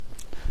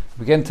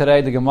Begin today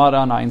the Gemara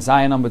on Ein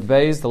Zayin Amud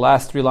Beis, the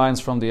last three lines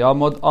from the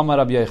Amud. Amar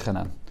Rabbi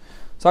Yochanan.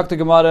 Talk the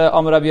Gemara,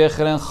 Amar Rabbi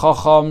Yochanan,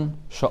 Chacham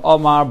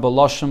she'amar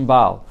b'loshen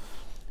Baal.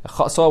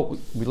 So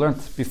we learned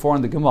before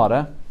in the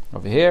Gemara,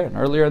 over here and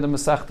earlier in the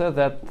Masechta,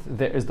 that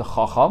there is the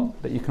Chacham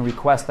that you can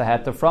request a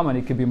heter from, and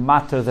he could be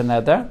mater the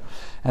neder.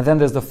 And then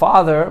there's the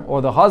father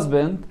or the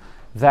husband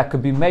that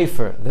could be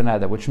mefer the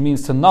neder, which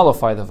means to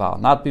nullify the vow,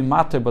 not be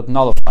mater but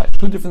nullify.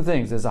 Two different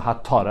things. There's a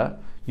hatara.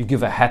 You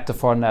give a heter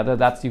for a neder,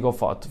 that's you go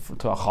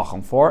to a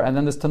chacham for, and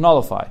then there's to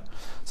nullify.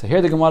 So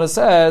here the Gemara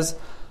says,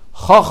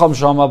 chacham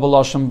shama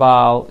b'loshen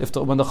Baal.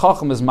 When the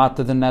chacham is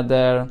matter the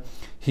neder,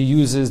 he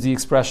uses the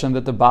expression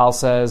that the Baal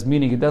says,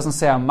 meaning he doesn't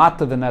say I'm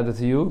matter the neder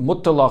to you,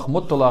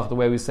 mutalach, the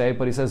way we say,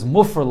 but he says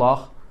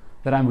mufrlach,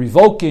 that I'm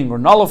revoking or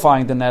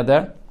nullifying the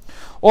neder.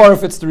 Or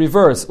if it's the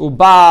reverse,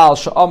 ubal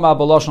shama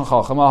b'loshen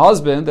chacham, a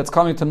husband that's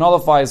coming to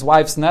nullify his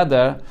wife's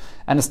neder,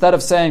 and instead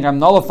of saying I'm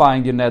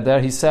nullifying your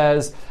neder, he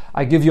says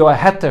I give you a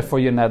heter for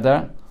your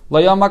neder.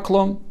 Layama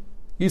klum.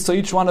 So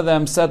each one of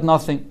them said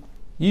nothing.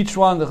 Each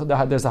one,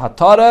 there's a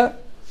hatara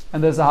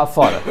and there's a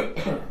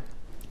hafara.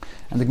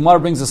 And the Gemara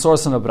brings a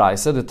source in the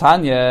Braisa. The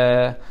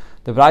Tanya,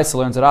 the Braisa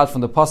learns it out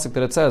from the pasuk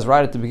that it says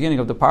right at the beginning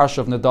of the parsha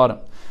of Nedarim.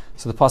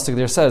 So the pasuk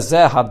there says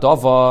Zeh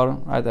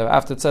hadovar. Right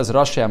after it says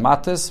Rashi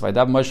Amatis,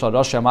 Vaydab Moshe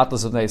Rashi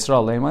Amatis of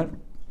Israel Leimer.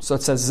 So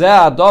it says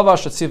Zeh hadovar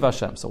shetziv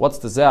Hashem. So what's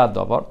the Zeh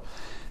hadovar?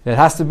 It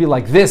has to be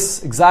like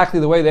this, exactly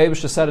the way the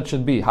Eibusha said it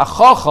should be.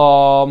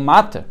 Ha-chacham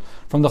mater.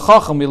 From the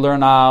chacham we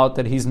learn out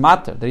that he's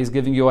mater, that he's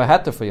giving you a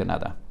heter for your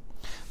neder.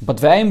 But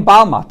ve'im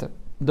Baal mater.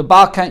 The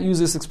Baal can't use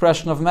this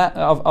expression of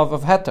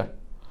heter.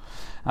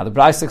 Now the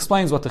Braisa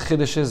explains what the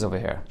chiddush is over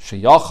here.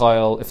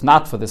 Sheyachol, if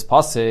not for this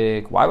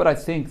pasuk, why would I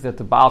think that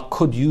the Baal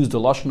could use the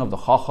lashon of the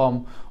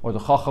chacham, or the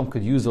chacham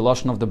could use the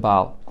lashon of the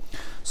Baal?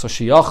 So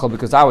sheyachol,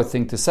 because I would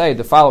think to say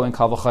the following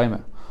kal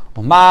v'chomer.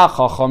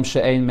 Chacham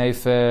she'ein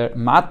mefer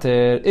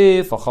mater,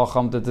 if a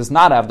chacham that does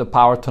not have the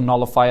power to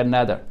nullify a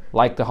neder,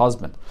 like the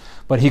husband,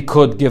 but he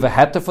could give a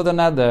heter for the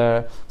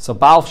neder. So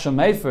Baal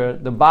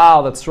shemefer, the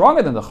Baal that's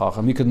stronger than the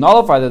chacham, he could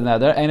nullify the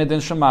neder. Ein edin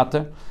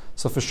shemater.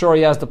 So for sure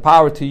he has the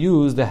power to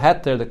use the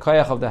heter, the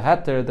koyach of the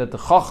heter that the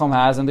chacham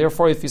has, and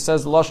therefore if he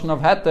says the lashon of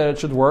heter, it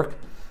should work.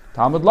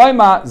 Talmud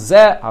loima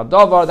zeh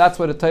hadovar. That's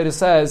what the Torah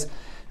says.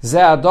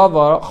 Zeh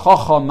hadovar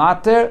chacham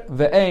mater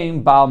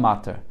ve'ein Baal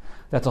mater.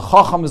 That the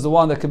chacham is the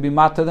one that can be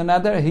mater the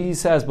neder. He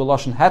says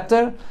b'lashon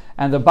heter,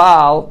 and the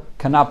Baal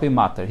cannot be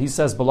mater. He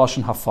says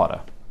b'lashon hafara.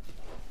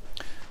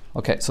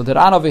 Okay, so the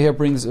Ran over here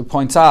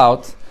points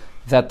out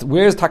that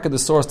where's taka the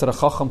source that a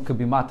chacham could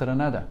be mater a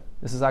neder?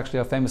 This is actually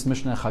a famous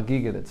Mishnah in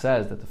Chagiga that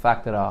says that the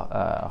fact that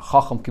a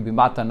chacham could be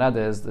mater a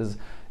neder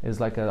is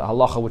like a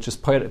halacha which is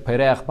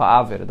pereich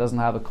ba'avir. It doesn't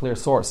have a clear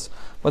source.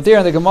 But there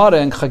in the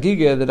Gemara in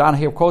Chagiga, the Ran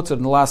here quotes it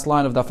in the last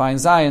line of Daf Ein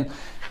Zayin.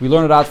 We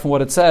learn it out from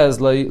what it says,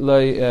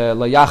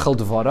 yachel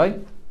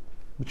dvarai,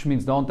 which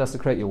means don't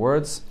desecrate your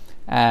words.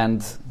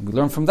 And we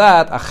learn from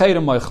that,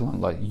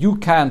 you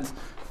can't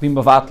be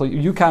mevatl,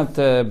 you can't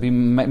be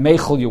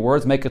meichel your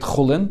words, make it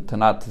chulin,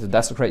 to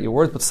desecrate your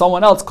words, but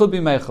someone else could be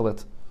meichel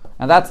it.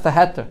 And that's the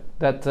heter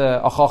that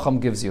a chacham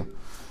gives you.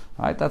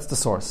 Right? That's the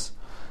source.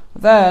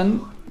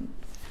 Then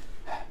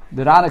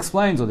the Ran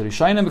explains, or the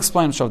Rishonim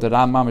explains, the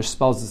Ran Mamish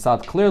spells this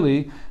out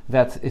clearly,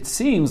 that it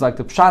seems like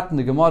the pshat in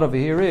the Gemara over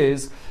here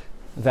is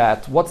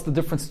that what's the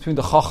difference between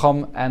the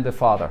chacham and the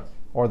father,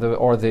 or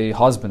the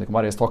husband? The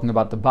Gemara is talking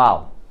about the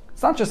Baal.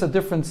 It's not just a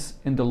difference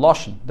in the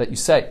lashon that you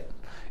say.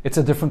 It's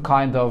a different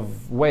kind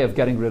of way of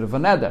getting rid of a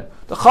neder.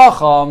 The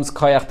chacham's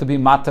koyach to be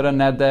mater a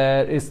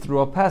neder is through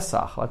a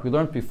Pesach, like we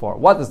learned before.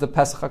 What does the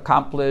Pesach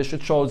accomplish?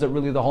 It shows that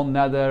really the whole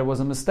neder was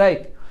a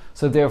mistake.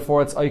 So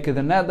therefore it's oike the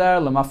neder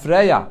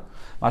lemafreya.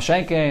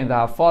 Mashenkein, the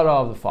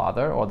hafara of the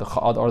father or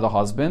the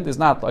husband is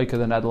not oike the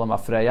neder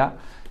lemafreya.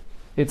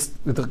 It's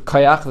the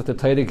koyach that the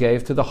Torah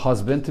gave to the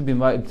husband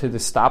to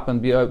stop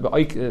and be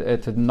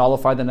to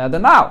nullify the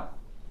neder now.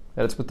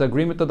 That it's with the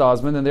agreement of the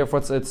husband, and therefore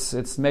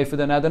it's made for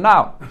the neder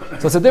now.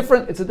 So it's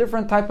a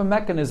different type of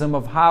mechanism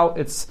of how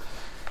it's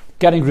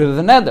getting rid of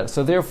the neder.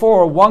 So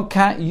therefore, one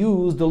can't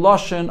use the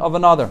lashon of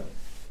another.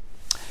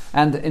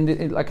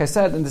 And like I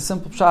said, in the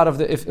simple shot of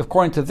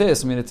according to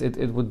this, I mean,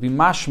 it would be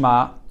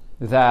mashma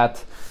that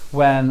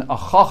when a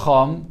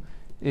chacham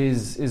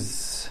is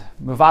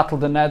mevatel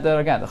the neder,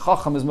 again, the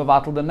chacham is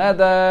mevatel the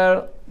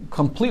neder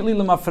completely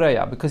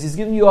lemafreya, because he's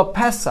giving you a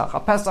Pesach. A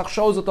Pesach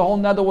shows that the whole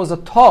neder was a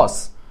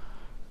toss.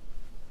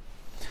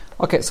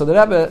 Okay, so the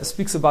Rebbe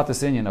speaks about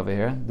this inyan over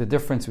here. The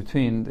difference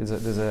between,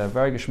 there's a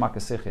very geschmack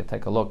sichya.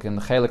 Take a look in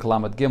Chelik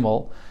Lamed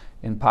Gimel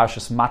in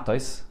Parshas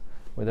Matos,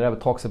 where the Rebbe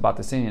talks about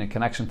this inyan in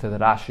connection to the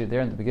Rashi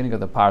there in the beginning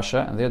of the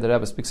Parsha, and there the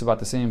Rebbe speaks about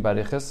this inyan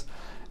Barichas,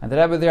 and the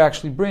Rebbe there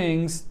actually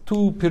brings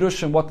two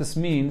pirushim what this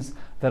means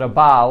that a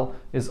Baal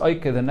is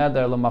oike the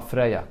neder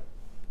lemafreya.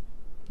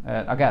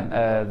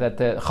 That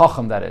the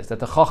chacham that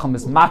the chacham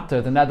is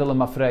mater the neder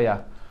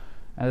lemafreya.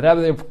 And the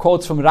Rebbe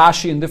quotes from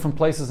Rashi in different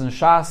places in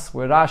Shas,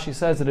 where Rashi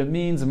says that it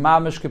means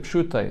mamish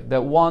kipshutai,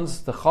 that once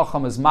the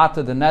chacham is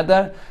mater the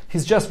neder,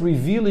 he's just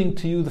revealing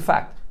to you the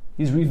fact.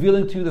 He's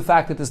revealing to you the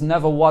fact that this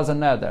never was a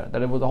neder, that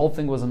the whole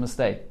thing was a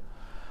mistake.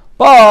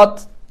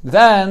 But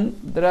then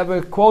the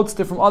Rebbe quotes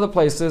it from other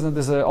places, and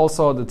there's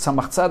also the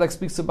Tzemach Tzedek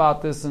speaks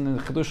about this in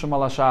the Chedushim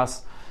al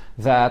Hashas,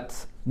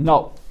 that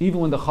no, even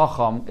when the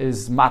Chacham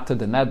is matter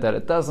the neder,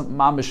 it doesn't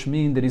mamish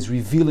mean that he's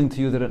revealing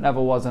to you that it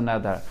never was a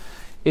neder.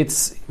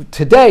 It's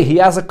today he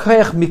has a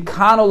koyach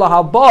mikano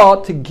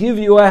lahaba to give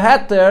you a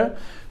heter,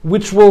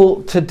 which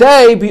will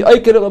today be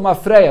oiker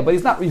l'mafreya, but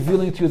he's not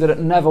revealing to you that it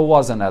never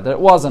was a neder. It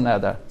was a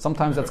neder.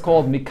 Sometimes that's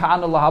called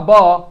mikano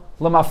lahaba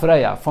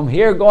l'mafreya. From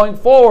here going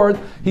forward,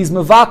 he's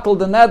mevatel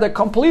the neder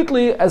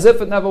completely as if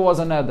it never was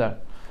a neder.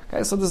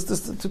 Okay, so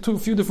there's two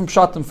few different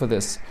shatim for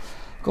this.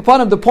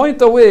 The point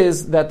though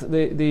is that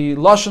the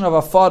lashon of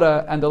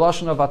afara and the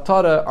lashon of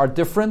atara are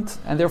different,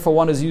 and therefore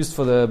one is used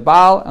for the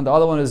Baal and the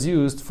other one is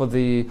used for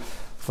the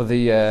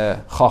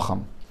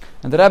Chacham.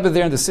 And the Rebbe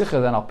there in the Sikha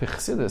then al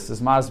Pichsidis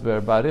is Masber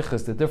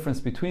Barichis, the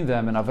difference between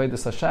them in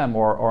Avedis Hashem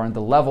or in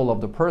the level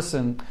of the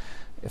person.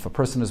 If a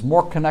person is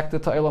more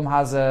connected to Elam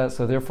Hazeh,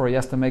 so therefore he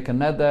has to make a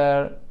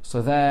neder,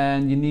 so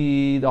then you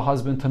need a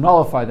husband to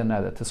nullify the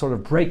neder, to sort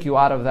of break you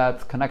out of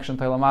that connection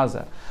to Elam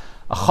Hazeh.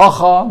 A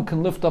Chacham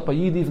can lift up a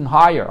Yid even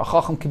higher. A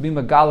Chacham can be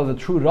Megala, the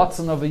true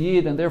Ratzon of a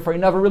Yid, and therefore he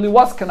never really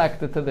was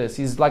connected to this.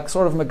 He's like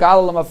sort of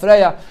Megala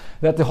L'Mafreya,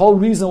 that the whole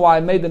reason why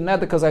I made the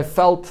neder because I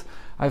felt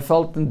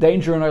in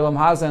danger in Olam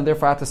Hazeh, and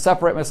therefore I had to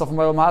separate myself from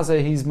Olam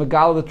Hazeh. He's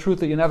Megala, the truth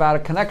that you never had a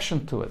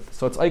connection to it.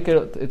 So it's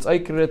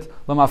Eikerit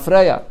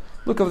L'Mafreya.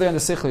 Look over there in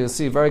the Sichel, you'll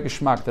see very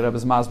geschmack, the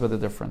Rebbe's Masber the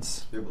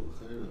difference. Yeah, but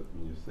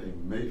when you say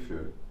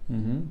Mefer,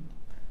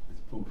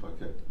 it's Pum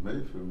Faket.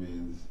 Mefer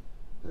means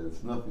that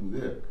it's nothing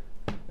there.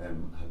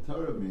 And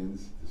Hatara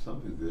means there's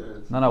something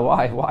there. No,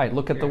 why?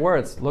 Look at the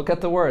words.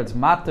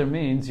 Mater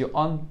means you're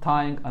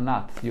untying a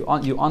knot. You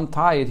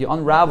untie it, you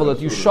unravel it,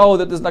 you show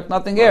that there's like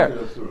nothing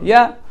here.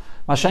 Yeah.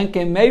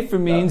 Mashenke Mefer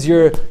means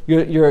you're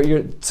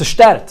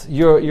zerstört,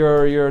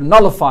 you're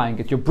nullifying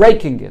it, you're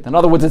breaking it. In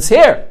other words, it's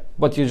here,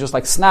 but you're just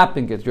like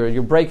snapping it,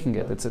 you're breaking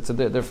it. It's a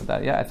different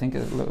that. Yeah, I think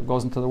it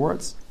goes into the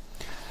words.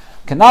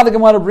 Okay, now the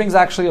Gemara brings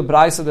actually a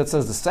brayso that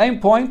says the same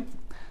point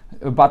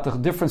about the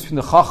difference between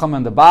the Chacham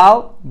and the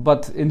Baal,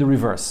 but in the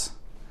reverse.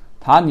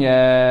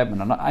 Tanya,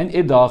 in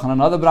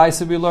another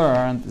brayso we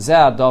learned,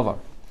 Zeh Adavar.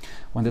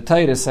 When the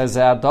Torah says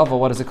Zeh Adavar,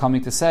 what is it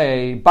coming to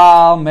say?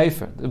 Baal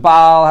Mefer. The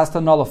Baal has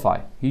to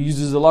nullify. He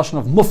uses the lashon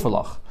of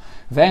Mufalach.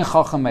 Vein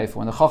Chacham Mefer.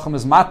 When the Chacham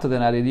is matter, then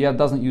that idea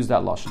doesn't use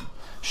that lashon.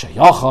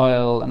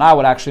 Sheyachol, and I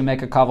would actually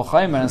make a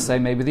kavachaymer and say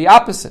maybe the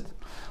opposite.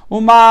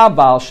 Uma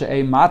Baal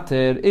She'ei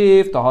Mater,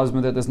 if the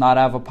husband that does not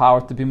have a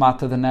power to be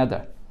matter the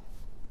neder.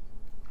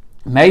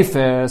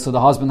 Mefer, so the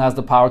husband has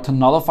the power to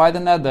nullify the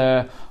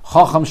neder.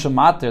 Chacham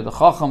shemater, the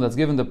chacham that's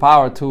given the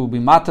power to be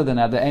mater the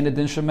neder, ein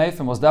edin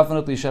shemefer, most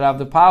definitely should have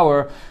the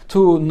power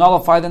to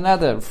nullify the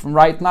neder from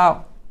right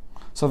now.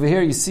 So over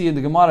here you see in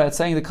the Gemara it's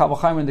saying the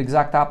Kavachayim in the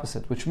exact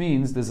opposite, which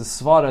means there's a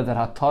svara that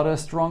hatara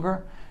is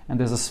stronger, and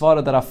there's a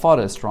svara that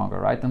afara is stronger,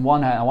 right? On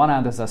one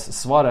hand there's a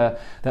svara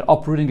that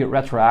uprooting it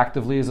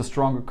retroactively is a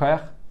stronger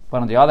koyach.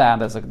 But on the other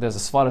hand, there's a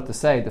svara to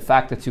say the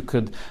fact that you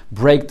could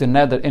break the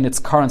neder in its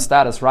current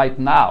status right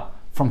now,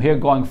 from here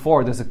going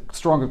forward, there's a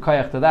stronger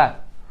koyach to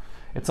that.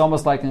 It's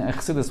almost like in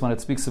Chassidus when it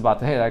speaks about,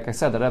 hey, like I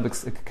said, the Rebbe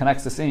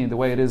connects this in the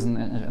way it is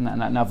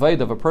in avoid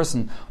of a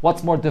person.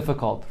 What's more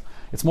difficult?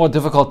 It's more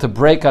difficult to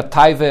break a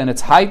taiva in its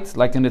height,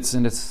 like in its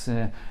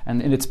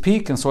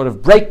peak, and sort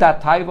of break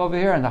that taiva over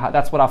here, and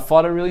that's what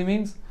afara really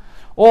means.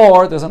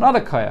 Or there's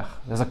another koyach.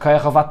 There's a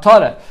koyach of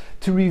atara,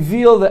 to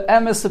reveal the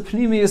emes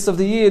apnimius of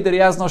the yid that he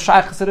has no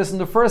shaychus to this in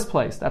the first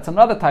place. That's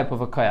another type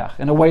of a koyach.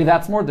 In a way,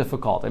 that's more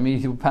difficult. I mean,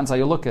 it depends how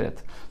you look at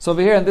it. So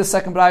over here in this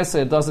second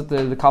brayso, it does it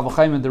the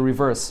kavachayim in the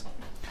reverse.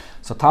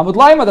 So Talmud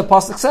Laima, the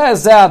pasuk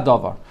says Zeh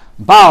Adavar.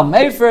 Baal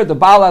Mefer, the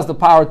Baal has the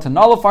power to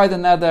nullify the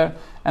neder,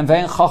 and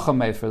Vein Chacham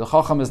Mefer. The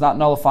Chacham is not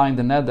nullifying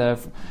the neder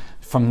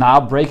from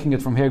now, breaking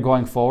it from here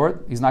going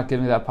forward. He's not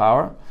giving that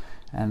power.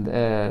 And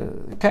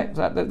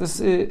this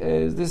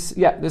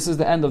is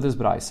the end of this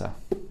brayso.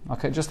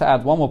 Okay, just to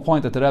add one more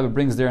point that the Rebbe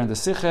brings there in the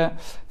Sikha,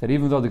 that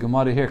even though the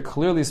Gemara here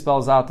clearly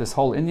spells out this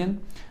whole inyan,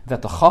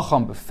 that the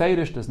Chacham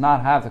beferish does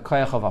not have the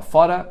koyach of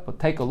afara, but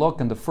take a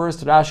look in the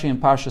first Rashi in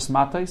Parshas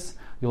Matos,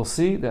 you'll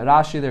see that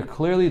Rashi there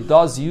clearly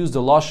does use the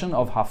lashon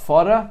of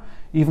hafara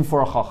even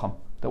for a Chacham.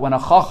 That when a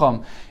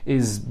Chacham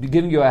is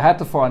giving you a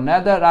heter for a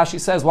neder, Rashi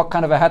says, what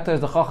kind of a heter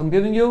is the Chacham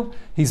giving you?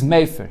 He's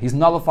mefer. He's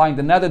nullifying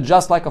the neder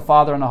just like a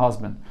father and a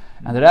husband.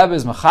 And the Rebbe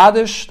is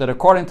mechadish that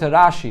according to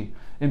Rashi,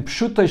 in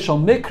Pshutei Shel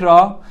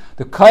Mikra,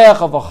 the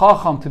koyach of a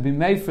Chacham to be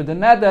made for the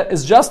neder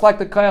is just like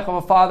the koyach of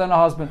a father and a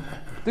husband.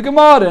 The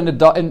Gemara in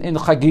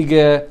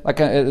Chagige,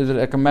 like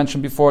I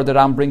mentioned before, the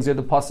Ram brings you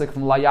the pasuk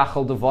from La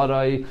Yachal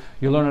Devarai.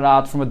 You learn it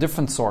out from a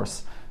different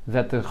source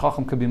that the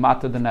Chacham could be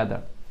matter the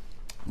neder.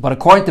 But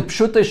according to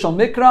Pshutei Shel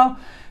Mikra,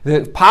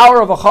 the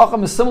power of a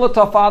Chacham is similar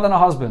to a father and a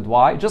husband.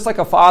 Why? Just like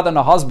a father and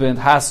a husband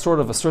has sort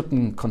of a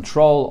certain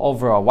control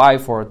over a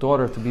wife or a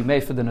daughter to be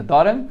made for the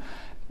Nedarim,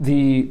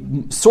 the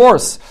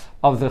source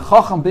of the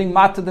Chacham being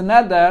matter the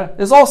neder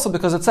is also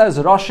because it says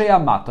Roshei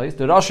Amatos.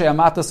 The Roshei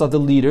Amatos are the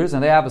leaders,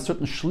 and they have a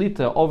certain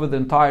shlita over the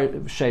entire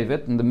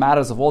shevet and the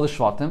matters of all the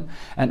shvatim.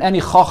 And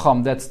any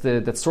Chacham that's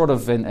sort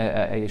of a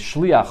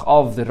shliach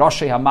of the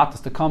Roshei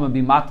Amatos to come and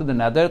be matter the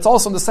neder, it's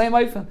also in the same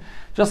eifin.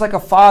 Just like a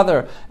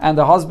father and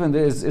the husband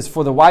is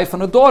for the wife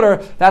and the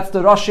daughter, that's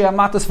the Roshei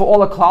Amatos for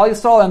all of Klal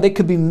Yisrael, and they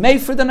could be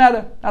made for the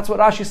neder. That's what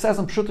Rashi says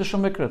in Pshuta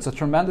Shemikra. It's a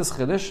tremendous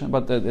chiddush,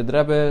 but the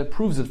Rebbe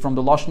proves it from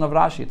the Lashon of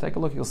Rashi. Take a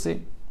look, you'll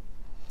see.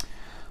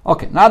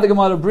 Okay, now the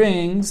Gemara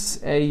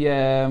brings a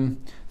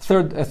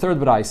third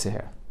b'raisa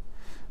here,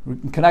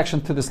 in connection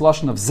to this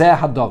lashon of zeh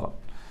hadova.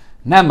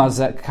 Nema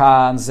zeh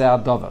kan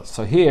zeh hadova.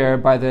 So here,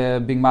 by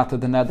the being matter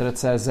the neder, it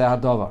says zeh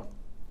hadova.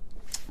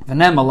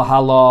 V'nema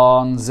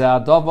lahalon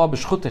zeh hadova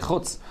b'shchut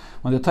echutz.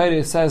 When the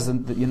Torah says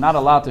that you're not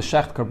allowed to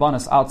shecht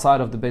karbanis outside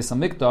of the Beis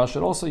Hamikdash,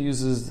 it also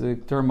uses the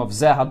term of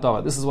zeh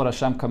hadova. This is what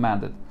Hashem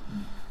commanded.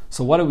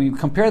 So what do we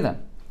compare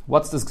them?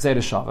 What's this Gzeir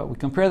Shava? We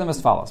compare them as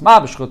follows. Ma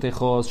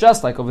b'shchut,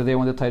 just like over there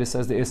when the Torah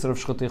says the Isser of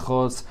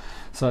shchut,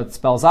 so it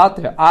spells out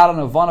there, Aaron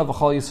avana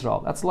v'chol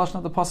Yisrael. That's the lashon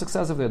of the pasuk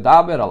says over there.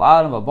 Daber al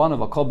Aaron v'avana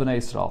v'kol b'nei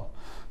Yisrael.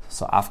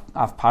 So af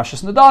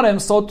Parshas Nedarim,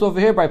 so too over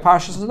here by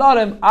Parshas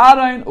Nedarim,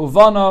 Aaron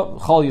uvana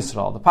v'chol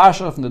Yisrael. The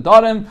parsha of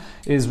Nedarim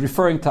is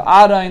referring to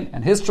Aaron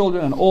and his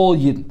children and all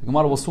Yidden. The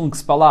Gemara will soon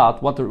spell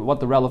out what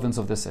the relevance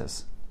of this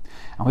is.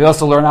 And we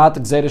also learn out the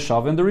Gzeir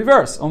Shava in the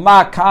reverse.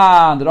 Uma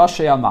kan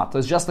Roshei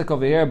Amatos, just like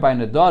over here by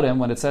Nedarim,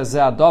 when it says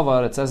Zeh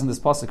Adovar, it says in this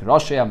pasuk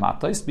Roshei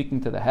Amatos,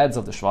 speaking to the heads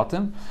of the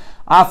Shvatim.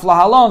 Af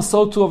lahalon,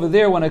 so too over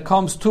there when it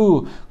comes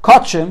to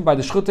Kachim by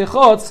the Shchut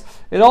Echutz,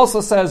 it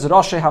also says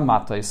Roshei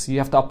Hamatos. You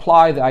have to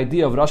apply the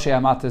idea of Roshei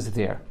Hamatos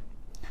there.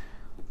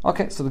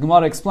 Okay, so the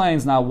Gemara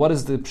explains now what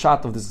is the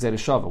pshat of this Gzeir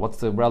Shava, what's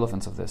the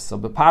relevance of this. So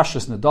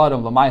B'Parshas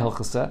Nedarim L'may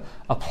Hilchaseh,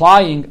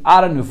 applying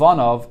Aaron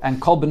Uvanov and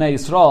Kol B'nei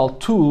Yisrael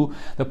to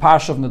the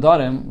Parsha of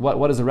Nedarim,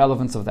 what is the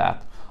relevance of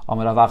that?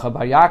 Amar Ravacha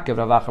Bar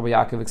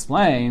Yaakov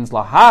explains,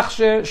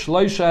 Lahachsher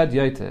Shloisha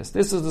Yotis.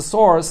 This is the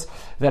source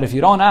that if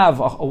you don't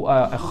have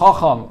a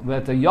Chacham,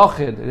 that a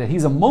Yochid, that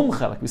he's a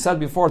Mumche, like we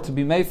said before, to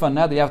be Meifa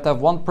Neder, you have to have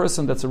one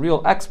person that's a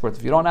real expert.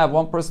 If you don't have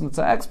one person that's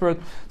an expert,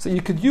 so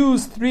you could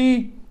use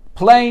three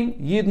plain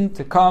Yidden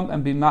to come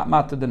and be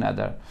matter the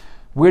neder.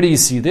 Where do you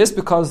see this?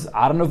 Because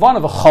Aaron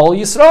Avana v'chol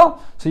Yisrael,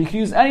 so you can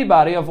use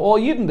anybody of all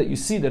Yidden that you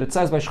see that it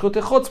says by Shchut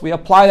Echutz. We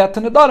apply that to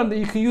Nedarim that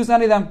you can use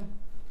any of them.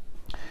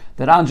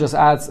 The Ran just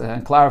adds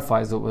and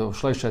clarifies that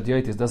Shloisha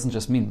Hadyotis doesn't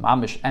just mean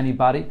mamish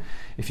anybody.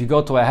 If you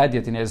go to a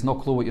Hadyot and he has no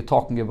clue what you're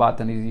talking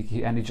about,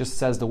 and he just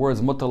says the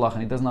words mutalach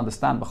and he doesn't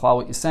understand b'chlal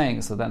what you're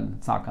saying, so then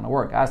it's not going to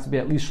work. It has to be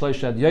at least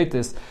Shloisha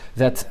Hadyotis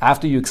that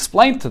after you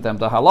explain to them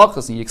the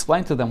halachas and you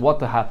explain to them what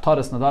the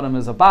Hataras Nedarim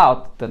is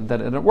about, then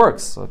it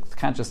works. So it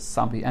can't just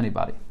be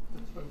anybody.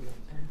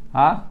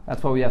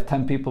 That's why we have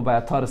 10 people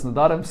by Hataras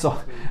Nedarim. So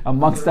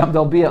amongst them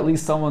there'll be at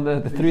least someone,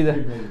 the three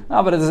that.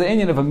 No, but there's an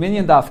Indian of a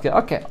minyan dafke.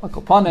 Okay, look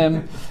upon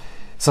him.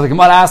 So the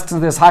Gemara asks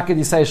this: how could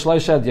you say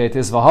Shloisha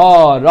Hadyotis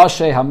v'ha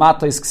Roshei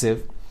Hamatos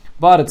ksiv?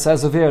 But it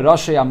says over here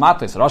Roshei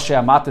Hamatos. Roshei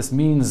Hamatos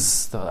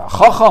means the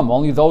Chacham,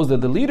 only those that are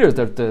the leaders.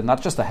 They're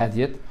not just a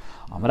Hadyot.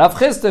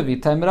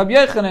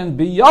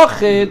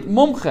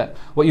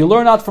 What you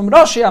learn out from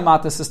Roshei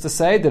Hamatos is to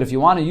say that if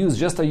you want to use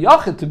just a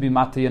Yachid to be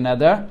Matei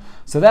Neder,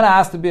 so then it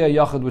has to be a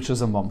Yachid which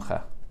is a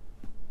Mumche.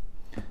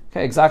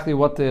 Okay, exactly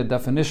what the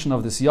definition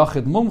of this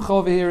Yachid Mumche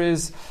over here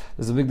is.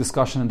 There's a big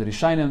discussion in the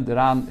Rishonim. The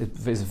Ran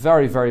is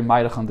very, very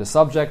ma'arich on this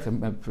subject.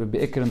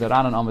 Be'ikr in the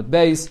Ran and Amud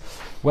Beis,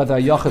 whether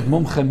a Yachid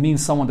Mumche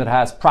means someone that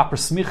has proper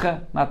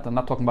smicha. I'm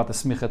not talking about the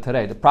smicha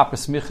today. The proper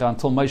smicha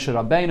until Moshe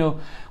Rabbeinu,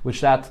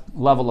 which that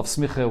level of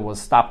smicha was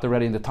stopped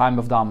already in the time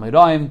of the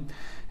Amoraim.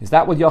 Is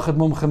that what Yachid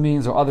Mumche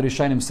means? Or other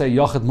Rishonim say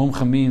Yachid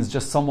Mumche means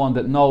just someone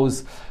that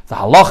knows the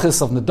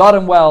halachis of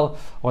Nedarim well.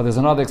 Or there's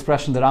another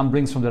expression that Ram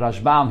brings from the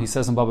Rashbam. He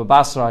says in Baba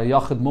Basra,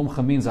 Yachid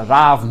Mumche means a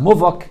Rav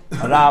Muvak,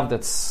 a Rav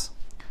that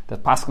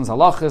paskins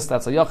halachis.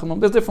 That's a Yachid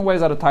Mumche. There's different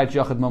ways how to tie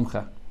Yachid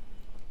Mumche.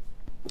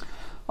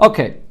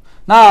 Okay.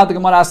 Now the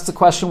Gemara asks the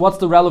question: what's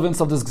the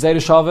relevance of this Gzeir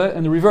Shava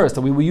in the reverse?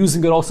 That we were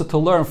using it also to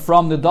learn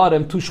from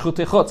Nedarim to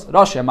Shchut Echutz.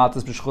 Roshei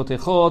Hamatos b'Shchut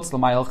Echutz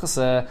l'may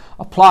hilchaseh,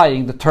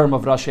 applying the term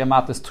of Roshei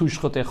Hamatos to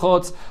Shchut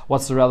Echutz.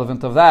 What's the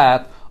relevance of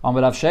that?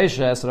 Amar Rav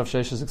Sheishes, Rav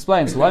Sheishes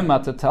explains,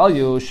 Loima to tell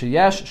you,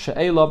 sheyesh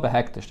she'elo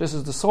behektish. This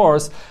is the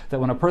source that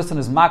when a person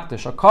is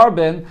maktish, a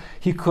carbon,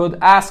 he could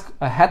ask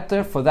a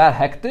hektish for that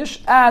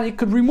hektish, and he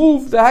could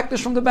remove the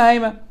hektish from the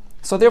behemoth.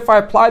 So therefore I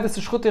apply this to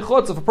Shchut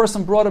Echutz. If a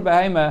person brought a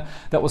behemoth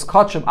that was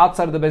kachim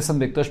outside of the Beis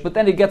Hamikdash, but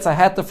then he gets a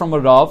heta from a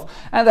Rav,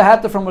 and the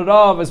heta from a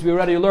Rav, as we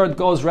already learned,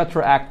 goes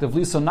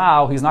retroactively, so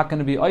now he's not going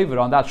to be over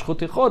on that Shchut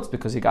Echutz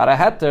because he got a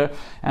heta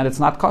and it's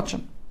not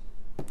kachim.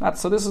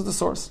 So this is the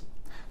source.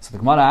 So the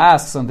Gemara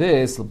asks on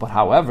this, but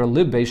however,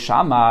 Lib Beis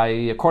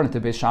Shammai, according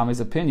to Beis Shammai's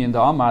opinion,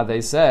 the Amar,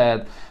 they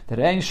said that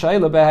Ein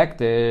Shayla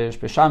Behektish.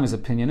 Beis Shammai's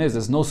opinion is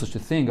there's no such a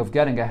thing of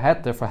getting a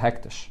heta for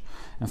hektish.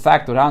 In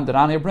fact, what the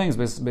Ran here brings,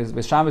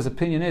 Beis Shammai's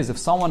opinion is if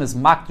someone is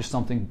makdish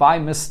something by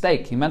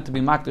mistake, he meant to be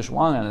makdish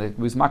one and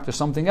he was makdish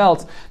something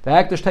else, the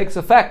hektish takes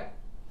effect.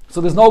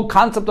 So there's no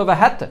concept of a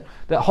heter.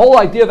 The whole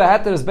idea of a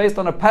heter is based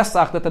on a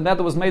Pesach, that the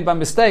neder was made by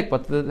mistake,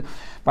 but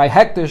by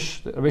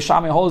hektish,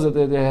 Rishami holds that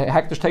the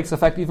hektish takes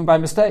effect even by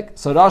mistake.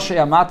 So Rashi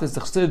Amat is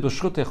the chsid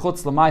b'shchutei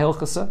chutz l'may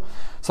hilchasa.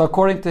 So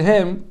according to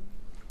him,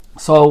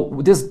 so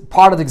this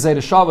part of the Gzeirah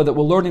Shava that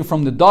we're learning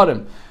from the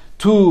Nedarim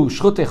to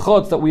shchutei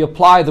chutz, that we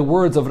apply the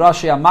words of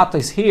Rashi Amat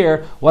is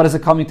here, what is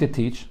it coming to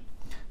teach?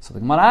 So the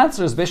Gemara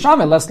answers,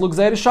 Beishame, let's look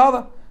Gzeirah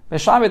Shava.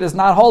 Beishame does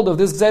not hold of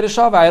this Gzeirah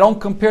Shava. I don't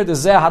compare the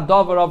Zeh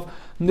Hadavar of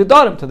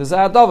Nedarim to the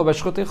Zeh Hadavar by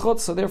Shchutei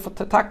Chutz. So therefore,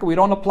 Taka, we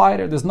don't apply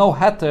it. There's no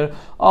heter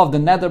of the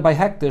neder by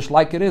hektish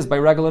like it is by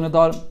regular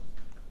Nedarim.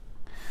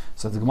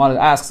 So the Gemara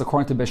asks,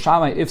 according to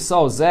Beishame, if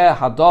so, Zeh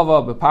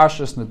Hadavar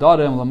b'Parshas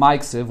Nedarim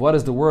l'maiksiv, what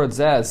is the word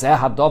Zeh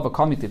Hadavar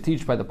coming to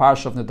teach by the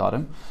Parsha of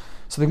Nedarim?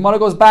 So the Gemara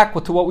goes back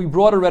to what we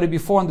brought already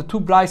before in the two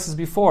brises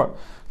before.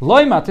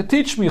 Loima, to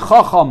teach me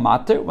chacham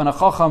mater. When a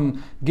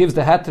chacham gives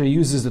the heter, he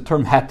uses the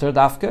term heter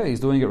dafka. He's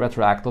doing it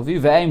retroactively.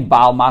 Ve'ein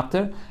baal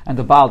mater, and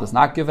the baal does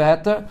not give a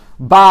heter.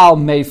 Baal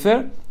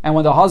mefer, and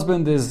when the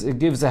husband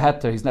gives a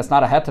heter, that's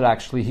not a heter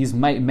actually. He's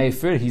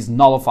mefer. He's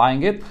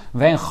nullifying it.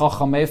 Ve'ein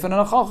chacham mefer, and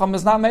a chacham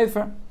is not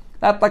mefer.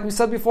 That, like we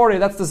said before,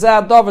 that's the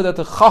zeh davar, that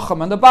the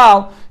chacham and the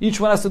baal, each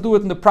one has to do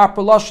it in the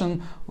proper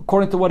lashon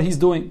according to what he's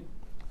doing.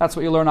 That's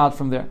what you learn out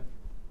from there.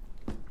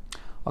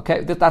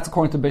 Okay, that's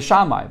according to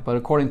Beishamai, but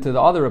according to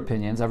the other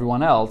opinions,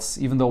 everyone else,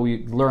 even though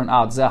we learn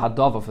out Zeh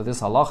Hadava for this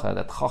halacha,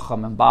 that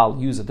Chacham and Baal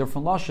use a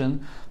different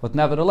lashon, but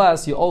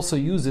nevertheless, you also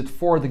use it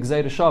for the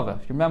Gzeirah Shava.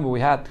 If you remember,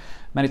 we had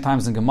many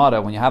times in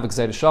Gemara, when you have a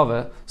Gzeirah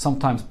Shava,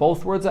 sometimes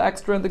both words are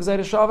extra in the Gzeirah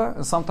Shava,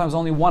 and sometimes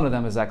only one of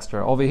them is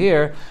extra. Over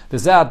here, the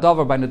Zeh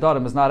Hadavar by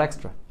Nedarim is not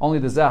extra. Only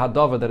the Zeh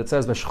Hadavar that it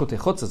says by Shchutei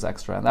Chutz is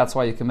extra, and that's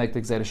why you can make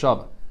the Gzeirah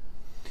Shava.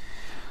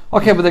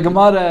 Okay, but the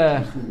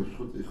Gemara...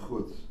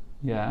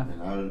 Yeah.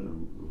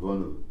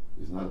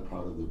 Is not a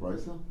part of the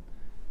brisa?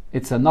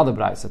 It's another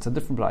brisa. It's a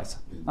different brisa.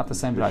 Not the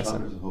same brisa.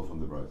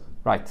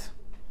 Right.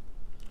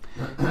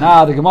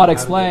 Now the Gemara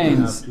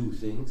explains. Two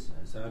things.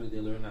 So how did they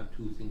learn out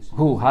two things?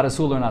 Who? How does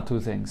who learn out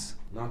two things?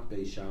 Not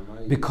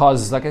Beishamai.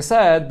 Because, like I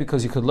said,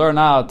 because you could learn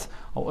out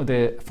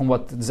from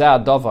what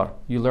Zeh Davar,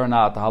 you learn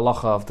out the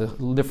halacha of the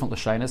different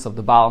lashonos of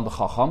the Baal and the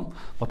Chacham,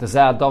 but the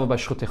Zeh Davar by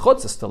Shchutei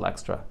Chutz is still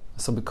extra.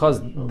 So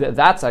because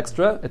that's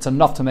extra, it's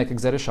enough to make a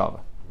Gzeirah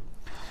Shava.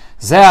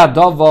 Zeh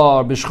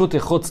Davar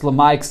b'Shchutei Chutz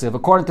l'maiksiv.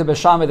 According to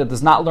Beishamai, that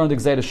does not learn the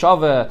Gzeirah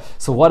Shava.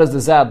 So what is the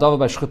Zeh Davar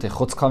by Shchutei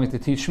Chutz coming to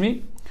teach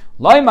me?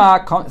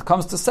 Loima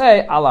comes to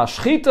say, ala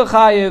shchita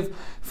chayiv,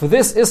 for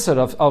this isser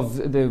of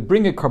the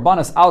bringing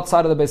karbanas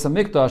outside of the Beis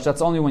HaMikdash,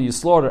 that's only when you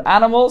slaughter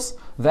animals,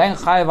 ve'en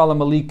chayiv ala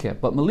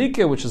malike. But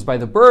malike, which is by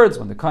the birds,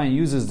 when the kohen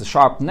uses the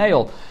sharp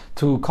nail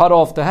to cut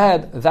off the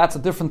head, that's a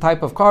different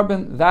type of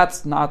carbon.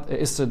 That's not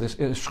isser. The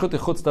Shchutei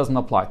Chutz doesn't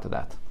apply to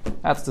that.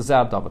 That's the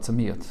Zeh Davar, it's a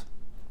miyut.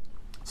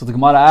 So the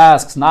Gemara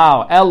asks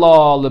now,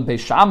 Elo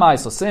Beishamai.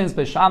 So since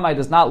Beishamai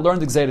does not learn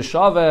the Gzeirah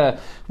Shava,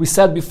 we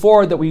said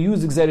before that we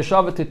use the Gzeirah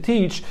Shava to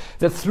teach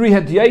that three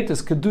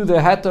hadiyaitis could do the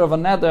heter of a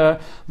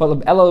neder,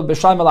 but Elo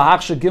Beishamai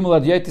lahachshe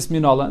gimel hadiyaitis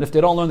minola. And if they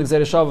don't learn the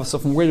Gzeirah Shava, so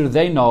from where do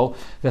they know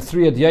that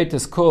three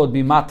hadiyaitis could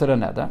be mater a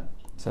neder?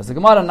 Says the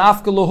Gemara,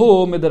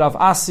 Nafkeluhu mid Rav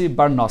Asi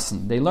bar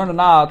Nosson. They learn it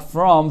out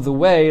from the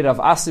way Rav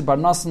Asi bar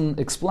Nosson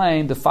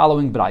explained the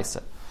following brayse.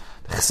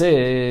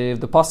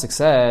 The pasuk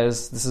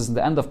says, this is in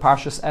the end of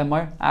Parshas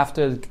Emor,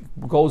 after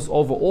it goes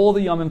over all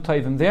the Yomim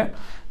Tovim there.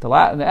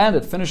 In the end,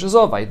 it finishes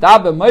off.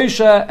 Vaydaber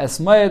Moshe es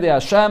moed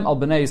Hashem al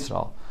bnei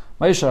Yisrael.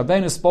 Moshe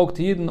Rabbeinu spoke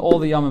to Yidden all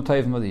the Yomim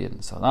Tovim of the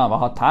Yidden. So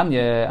now,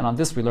 Tanya, and on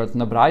this we learned in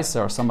the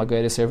Braisa, or some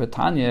Agayris here with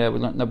Tanya, we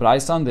learned in the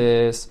Braisa on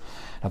this.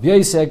 Rabbi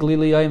Yosef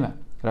Glili Yomer.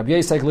 Rabbi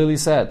Yosef Glili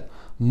said,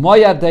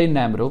 Moya Dei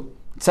Nemru.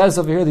 It says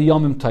over here the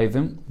Yomim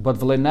Tovim, but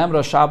V'le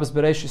Nemra Shabbos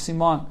Bereishis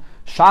Simon.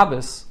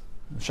 Shabbos,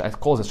 it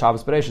calls it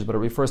Shabbos Bereshis, but it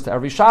refers to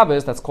every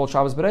Shabbos that's called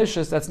Shabbos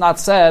Bereshis. That's not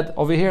said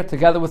over here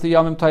together with the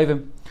Yomim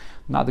Tovim.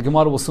 Now the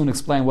Gemara will soon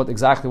explain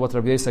exactly what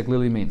Rabbi Yosef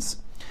Glili means.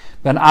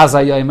 Ben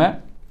Azai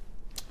Yomer.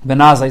 Ben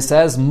Azai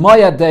says,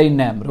 Moya Dei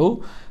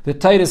Nemru. The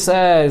Torah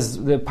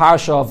says the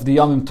parsha of the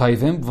Yomim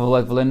Tovim,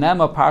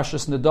 V'lenema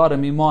Parshas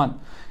Nedarim Imon.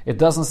 It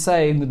doesn't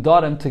say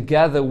Nedarim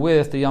together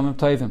with the Yomim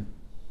Tovim.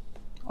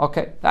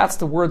 Okay, that's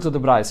the words of the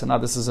Braisa. Now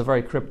this is a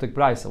very cryptic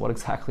Braisa. What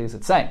exactly is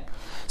it saying?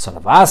 So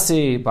Rav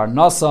Asi bar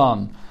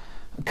Nosson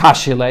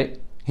Kashile,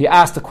 he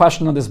asked a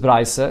question on this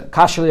Braisa.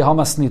 Kashile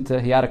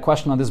Hamasnita, he had a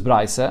question on this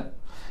Braisa.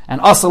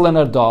 And Asal in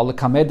Erdal,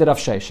 Kamed Rav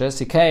Sheshes,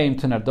 he came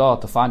to Erdal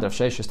to find Rav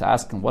Sheshes to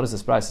ask him, what is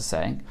this Braisa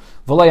saying?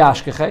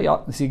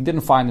 He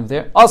didn't find him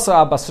there. Asa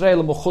Abasrei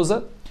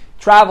L'Mechuzah,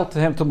 traveled to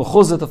him to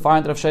Mechuzah to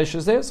find Rav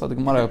Sheshes there. So the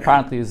Gemara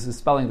apparently is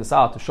spelling this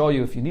out to show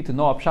you if you need to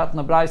know Pshat in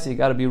a Braisa, you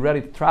got to be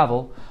ready to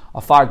travel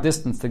a far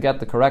distance to get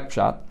the correct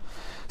shot.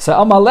 So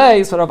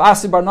Amalei, so Rav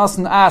Asi bar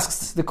Nosson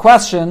asks the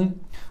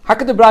question, how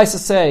could the Braisa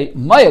say,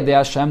 Maya de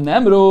Hashem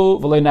nemru,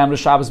 v'lei nemru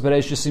Shabbos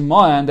Bereshis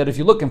Imoen, that if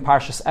you look in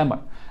Parshas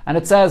Emor, and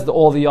it says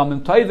all the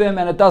Yomim Tovim,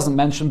 and it doesn't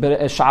mention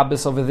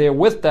Shabbos over there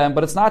with them,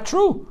 but it's not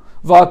true.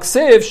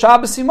 V'aksiv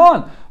Shabbos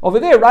Imon. Over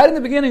there, right in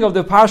the beginning of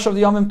the Parsha of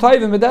the Yomim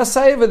Tovim, it does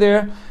say over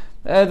there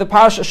The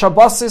Parsha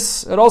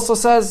Shabbosis, it also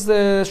says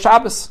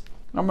Shabbos.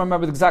 I don't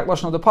remember the exact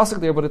lashon of the pasuk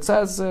there, but it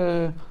says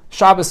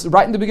Shabbos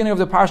right in the beginning of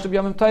the Parsha of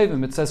Yomim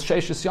Tovim. It says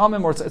Sheishis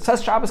Yomim, or it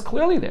says Shabbos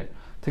clearly there,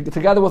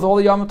 together with all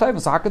the Yomim Tovim.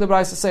 So how could the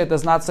Brisa say it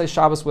does not say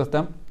Shabbos with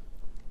them?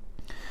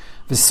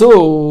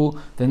 So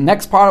the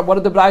next part, what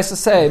did the Brisa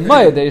say?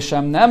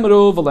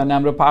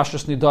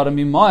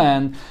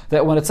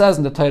 That when it says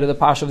in the Torah the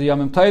Parsha of the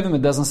Yomim Tovim,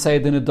 it doesn't say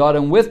the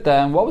Nedarim with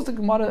them. What was the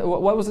Gemara?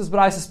 What was this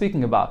Brisa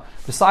speaking about?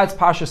 Besides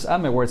Parshas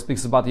Emeh, where it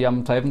speaks about the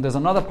Yomim Tovim, there's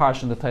another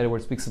Parsha in the Torah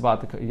where it speaks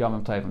about the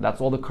Yomim Tovim. That's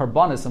all the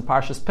Karbanis and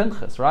Parshas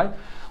Pinchas, right?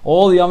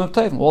 All the Yomim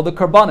Tovim, all the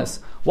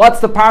Karbanis.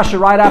 What's the Parsha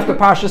right after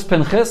Parshas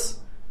Pinchas?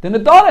 The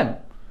Nedarim.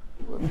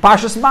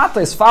 Parshas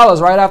Matos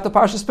follows right after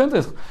Parshas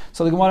Pinchas.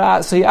 So the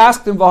Gemara, so he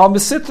asked him, "V'ha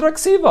misitra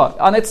ksiva,"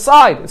 on its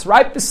side. It's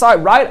right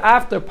beside, right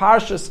after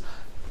Parshas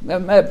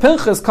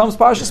Pinchas comes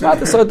Parshas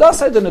Matos. So it does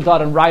say the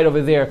Nedarim right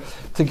over there,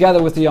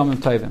 together with the Yomim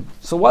Tovim.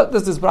 So what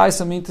does this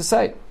Brisa mean to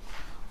say?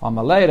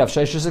 Amalei Rav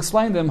Sheshes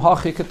explained to him,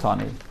 "Hachi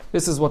katani."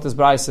 This is what this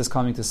Brisa is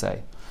coming to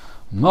say.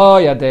 Mo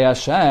yadei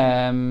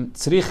Hashem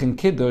tzrichin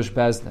kiddush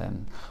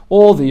bezdin.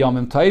 All the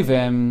Yomim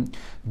Tovim,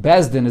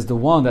 Bezdin is the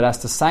one that has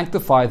to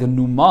sanctify the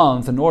new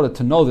month in order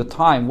to know the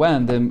time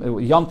when the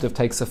Yom Tov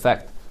takes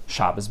effect.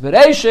 Shabbos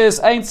Bereishis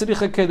ain't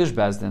tzricha kiddush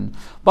Bezdin.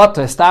 But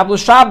to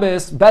establish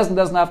Shabbos, Bezdin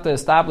doesn't have to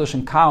establish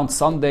and count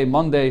Sunday,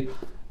 Monday.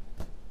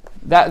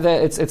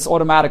 It's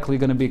automatically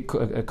going to be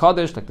a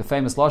Kaddish, like the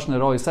famous Lashon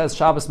it always says,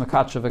 Shabbos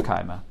Mekatsha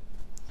V'Kaima.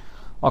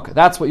 Okay,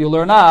 that's what you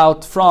learn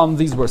out from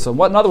these words. So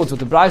in other words, what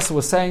the Brisa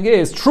was saying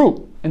is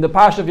true. In the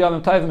Parsha of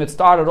Yomim Tovim, it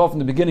started off in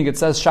the beginning, it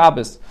says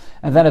Shabbos,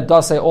 and then it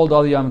does say all the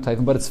other Yomim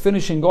Tovim, but it's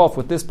finishing off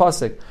with this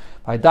pasuk.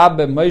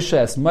 Vaydaber Moshe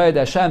es Moed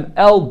Hashem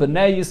el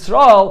Bnei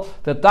Yisrael,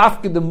 that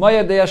Dafke the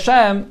Moed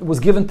Hashem was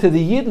given to the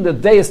Yidden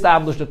that they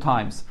established the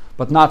times,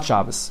 but not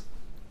Shabbos.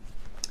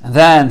 And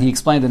then he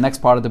explained the next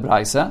part of the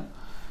Brisa.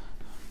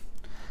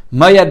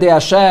 Moed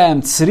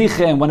Hashem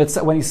tzrichem,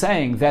 when he's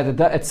saying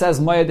that it says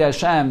Moed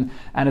Hashem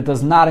and it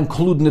does not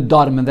include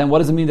Nedarim, and then what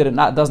does it mean that it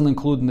doesn't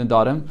include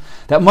Nedarim?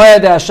 That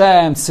Moed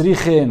Hashem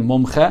tzrichem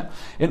mumche,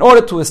 in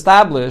order to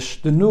establish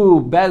the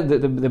new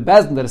the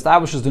bezdin that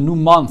establishes the new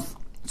month,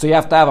 so you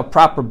have to have a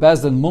proper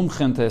bezdin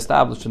mumchen to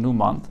establish the new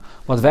month.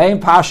 But ve'im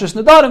parshas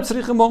Nedarim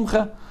tzrichem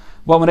mumche.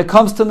 But when it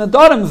comes to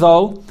Nedarim,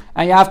 though,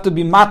 and you have to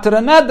be mater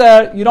and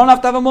neder, you don't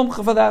have to have a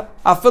mumcha for that.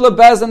 Afil a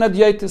bezin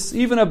adyetis,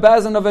 even a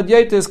bezin of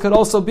adyetis could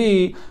also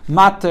be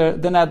mater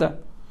the neder.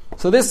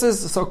 So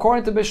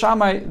according to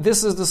Beishamai,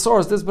 this is the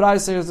source. This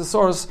Brisa is the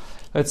source.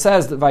 It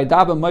says that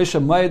Vaydaber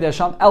Moshe Moed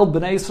Hashem el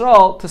Bnei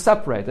Yisrael to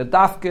separate. That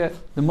Dafke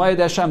the Moed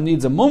Hashem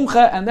needs a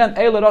mumcha, and then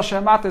Eile Rosh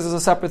Hamatis is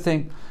a separate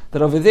thing.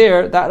 That over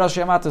there, that Rosh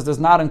Hamatis does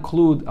not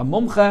include a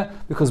mumcha,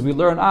 because we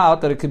learn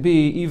out that it could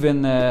be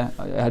even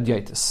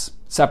adyetis.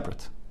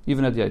 Separate,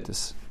 even at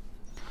Yatis.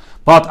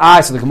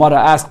 So the Gemara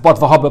asks, but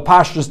v'habe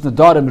pashtus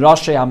nedarim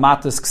rashi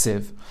hamatis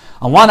ksiv.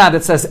 On one hand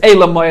it says,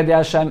 Eila moed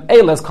Hashem,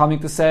 Eila is coming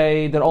to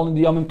say that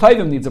only the Yomim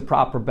Tovim needs a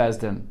proper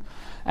bezdin,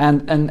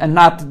 and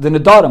not the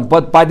nedarim.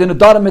 But by the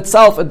nedarim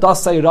itself, it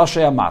does say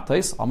rashi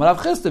hamatis. Amar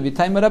Rav Chisda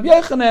v'teimer Rabbi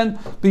Yochanan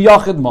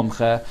b'yachid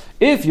mumche.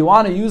 If you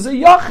want to use a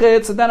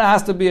yachid, so then it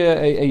has to be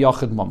a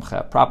yachid mumche,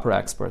 a proper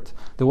expert,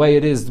 the way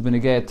it is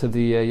b'negei to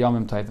the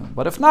Yomim Tovim.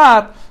 But if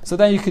not, so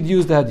then you could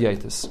use the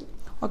hadyatis.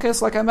 Okay,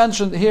 so like I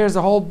mentioned, here's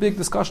a whole big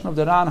discussion of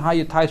the Ran, how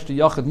you touch the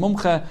Yachid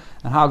Mumche,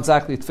 and how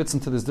exactly it fits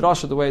into this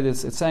drasha, the way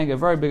it's saying a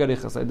very big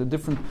arichas, like the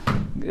different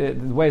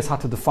ways how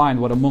to define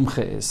what a Mumche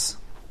is.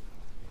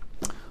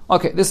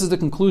 Okay, this is the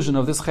conclusion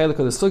of this chelik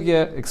of the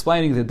sugya,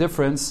 explaining the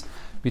difference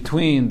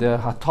between the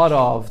hatara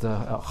of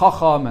the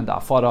chacham and the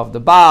afara of the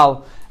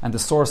Baal, and the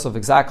source of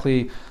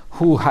exactly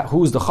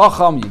who's the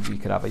chacham. You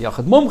could have a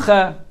Yachid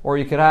Mumche, or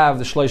you could have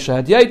the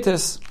Shloisha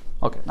Hadyatis.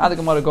 Okay, now the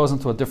Gemara goes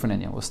into a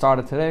different inyan. We'll start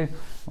it today,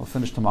 we'll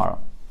finish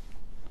tomorrow.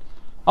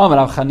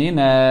 Rav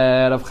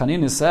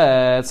Chanina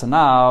said, so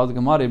now the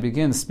Gemara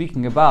begins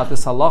speaking about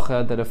this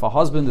halacha that if a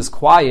husband is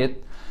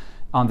quiet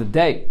on the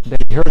day that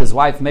he heard his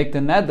wife make the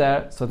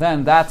neder, so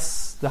then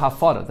that's the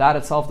hafara. That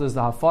itself is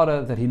the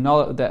hafara that he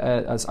know.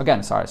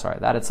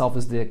 That itself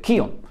is the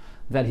kiyum,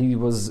 that he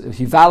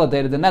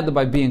validated the neder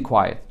by being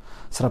quiet.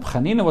 So Rav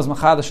Chanina was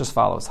machadash as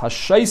follows: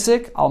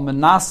 Hashaisik al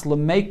menas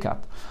lemekat.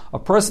 A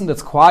person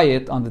that's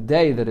quiet on the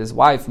day that his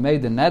wife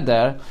made the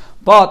neder,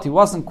 but he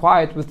wasn't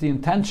quiet with the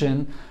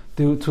intention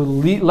to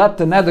let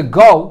the neder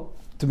go,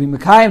 to be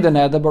mekayim the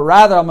neder, but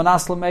rather al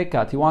menas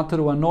lemekat. He wanted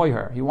to annoy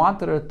her. He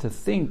wanted her to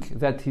think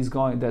that he's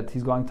going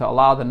to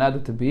allow the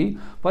neder to be,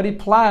 but he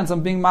plans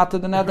on being matter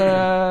the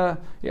neder.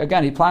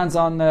 Again, he plans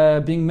on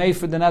being made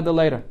for the neder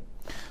later.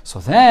 So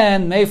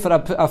then,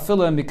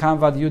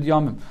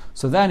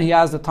 so then he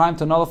has the time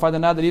to nullify the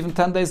neder even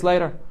 10 days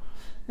later.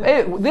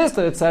 This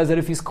it says that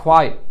if he's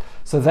quiet,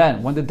 so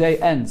then when the day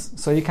ends,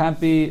 so he can't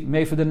be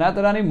made for the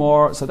neder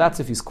anymore. So that's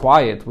if he's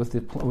quiet with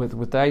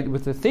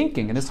the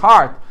thinking in his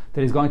heart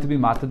that he's going to be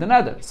matter the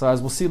neder. So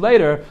as we'll see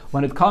later,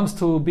 when it comes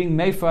to being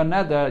made for a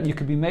neder, you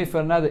could be made for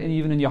a neder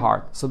even in your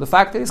heart. So the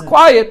fact that he's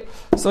quiet,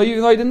 so he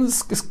didn't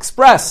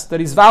express that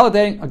he's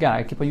validating. Again,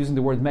 I keep on using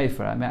the word made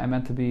for. I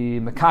meant to be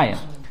mekayim.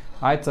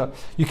 Right, so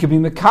you can be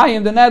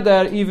mekayim the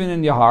neder even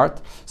in your heart.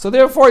 So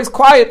therefore he's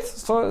quiet.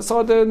 So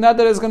the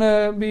neder is going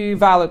to be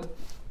valid.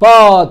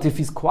 But if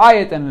he's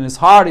quiet and in his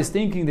heart he's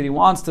thinking that he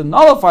wants to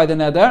nullify the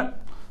neder,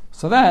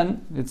 so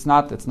then that's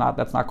not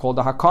called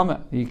a hakama.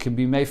 He can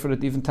be made for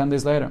it even 10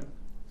 days later.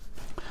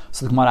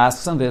 So the Gemara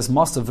asks on this.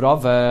 Most of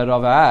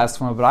Rava asked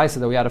from a brayso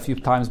that we had a few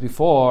times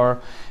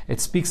before. It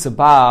speaks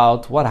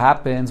about what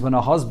happens when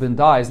a husband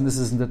dies, and this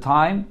is in the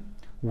time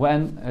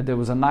when there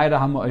was a naira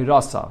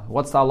hamoirasa.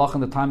 What's the halach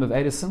in the time of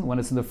Edison, when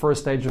it's in the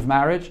first stage of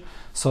marriage?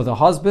 So the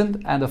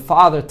husband and the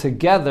father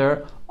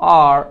together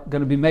are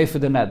going to be made for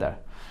the neder.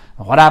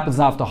 And what happens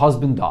now if the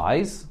husband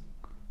dies?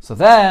 So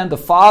then the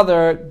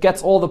father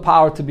gets all the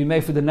power to be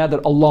made for the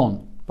neder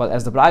alone. But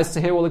as the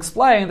brayso here will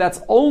explain,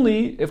 that's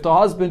only if the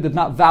husband did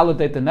not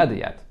validate the neder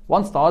yet.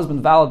 Once the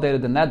husband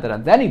validated the neder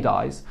and then he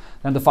dies,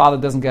 then the father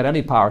doesn't get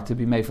any power to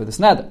be made for this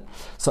neder.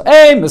 So,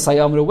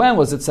 when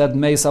was it said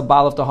Mesa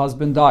Baal if the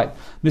husband died?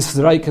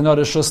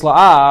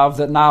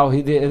 That now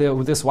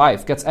this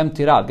wife gets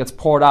emptied out, gets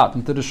poured out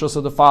into the shus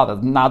of the father.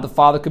 Now the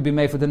father could be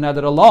made for the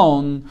neder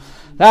alone.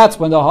 That's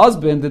when the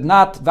husband did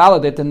not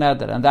validate the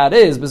neder, and that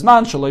is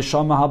Bisman Shaloi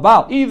Shama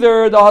Habal.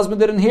 Either the husband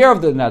didn't hear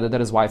of the neder that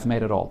his wife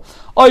made at all,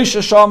 or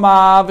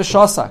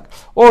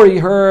he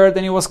heard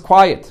and he was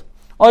quiet.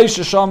 Or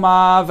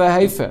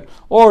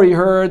he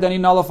heard and he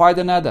nullified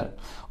the neder.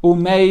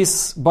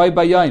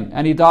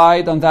 And he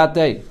died on that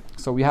day.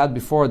 So we had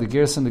before the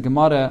Girs and the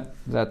Gemara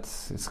that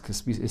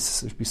it's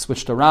be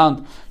switched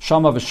around.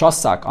 Shama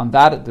v'shosak. On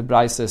that, the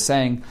brayso is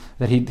saying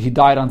that he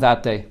died on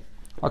that day.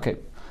 Okay,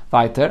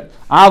 weiter.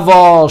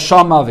 Avol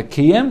shama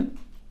v'kiyim.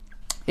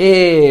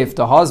 If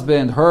the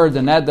husband heard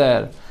the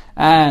neder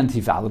and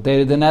he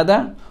validated the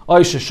neder,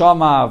 oisha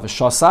shama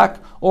v'shosak,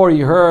 or he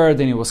heard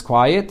and he was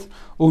quiet.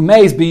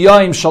 Umeis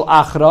biyoim shel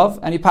achrav,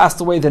 and he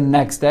passed away the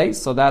next day.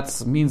 So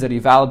that means that he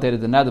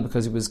validated the neder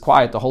because he was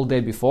quiet the whole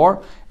day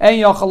before. And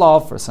yachal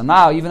offer. So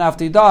now, even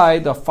after he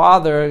died, the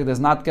father does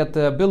not get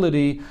the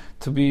ability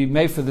to be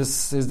made for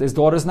his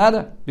daughter's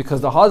neder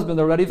because the husband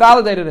already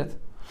validated it.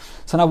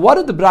 So now, what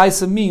did the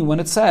brayso mean when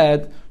it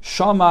said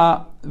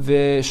shama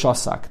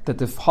v'shosak, that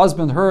the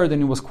husband heard and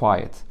he was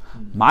quiet?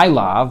 My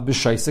love,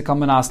 b'shaisik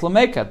amanas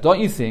lameka. Don't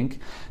you think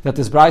that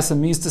this brayso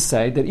means to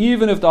say that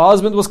even if the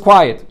husband was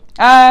quiet,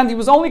 and he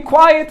was only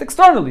quiet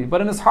externally, but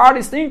in his heart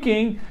he's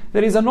thinking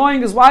that he's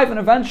annoying his wife and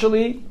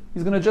eventually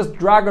he's going to just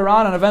drag her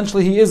on and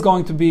eventually he is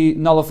going to be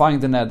nullifying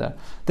the neder.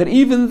 That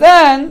even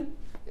then,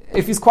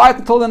 if he's quiet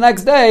until the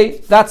next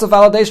day, that's a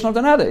validation of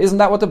the neder. Isn't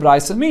that what the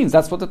brayso means?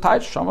 That's what the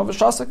Taish Shama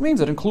v'Shasek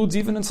means. It includes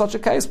even in such a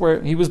case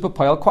where he was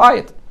b'poel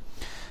quiet.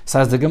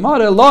 Says the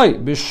Gemara, loy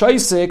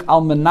b'shaisik al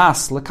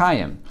menas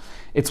l'kayim.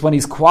 It's when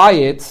he's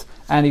quiet.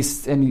 And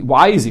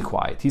why is he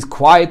quiet? He's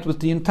quiet with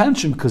the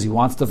intention because he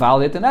wants to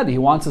validate the neder. He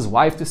wants his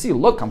wife to see,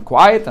 look, I'm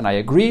quiet and I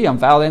agree, I'm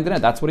validating the neder.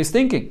 That's what he's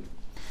thinking.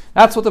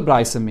 That's what the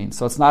brayso means.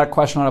 So it's not a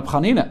question on a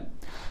pchanina.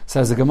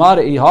 Says the Gemara,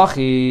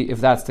 ihachi, if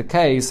that's the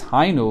case,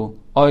 hainu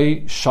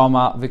oy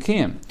shama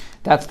v'kiyim.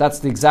 That's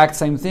the exact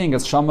same thing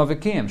as shama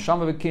v'kiyim.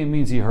 Shama v'kiyim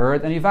means he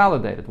heard and he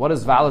validated. What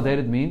does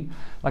validated mean?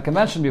 Like I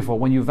mentioned before,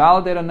 when you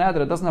validate a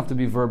neder, it doesn't have to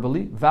be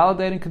verbally.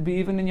 Validating could be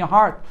even in your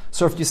heart.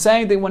 So if you're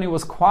saying that when he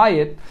was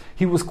quiet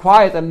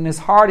and in his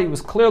heart he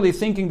was clearly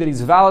thinking that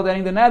he's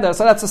validating the neder,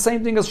 so that's the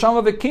same thing as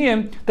shama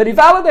v'kiyim, that he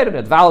validated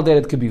it.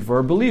 Validated could be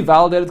verbally,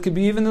 validated could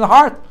be even in the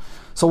heart.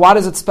 So why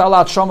does it spell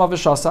out shama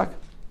v'shasak?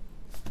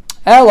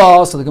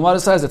 Hello, so the Gemara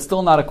says it's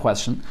still not a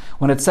question.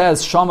 When it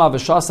says Shama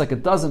v'shasak,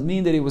 it doesn't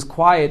mean that he was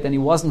quiet and he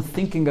wasn't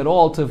thinking at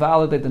all to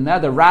validate the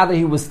neder. Rather,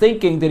 he was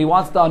thinking that he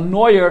wants to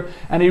annoy her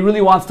and he really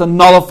wants to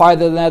nullify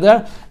the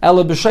neder.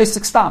 Ela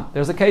b'shaisik stam.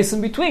 There's a case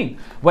in between.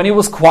 When he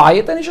was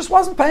quiet and he just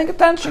wasn't paying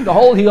attention.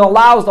 He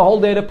allows the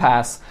whole day to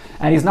pass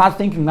and he's not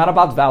thinking not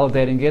about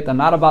validating it and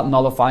not about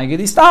nullifying it.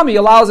 He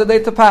allows the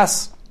day to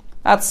pass.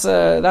 That's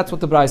what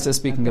the brayso is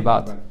speaking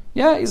about.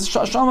 Yeah, he's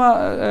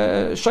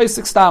Shama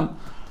shaisik stam.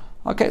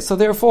 Okay, so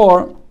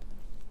therefore,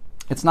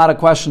 it's not a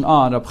question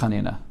on Rab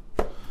Chanina.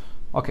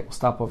 Okay, we'll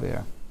stop over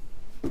here.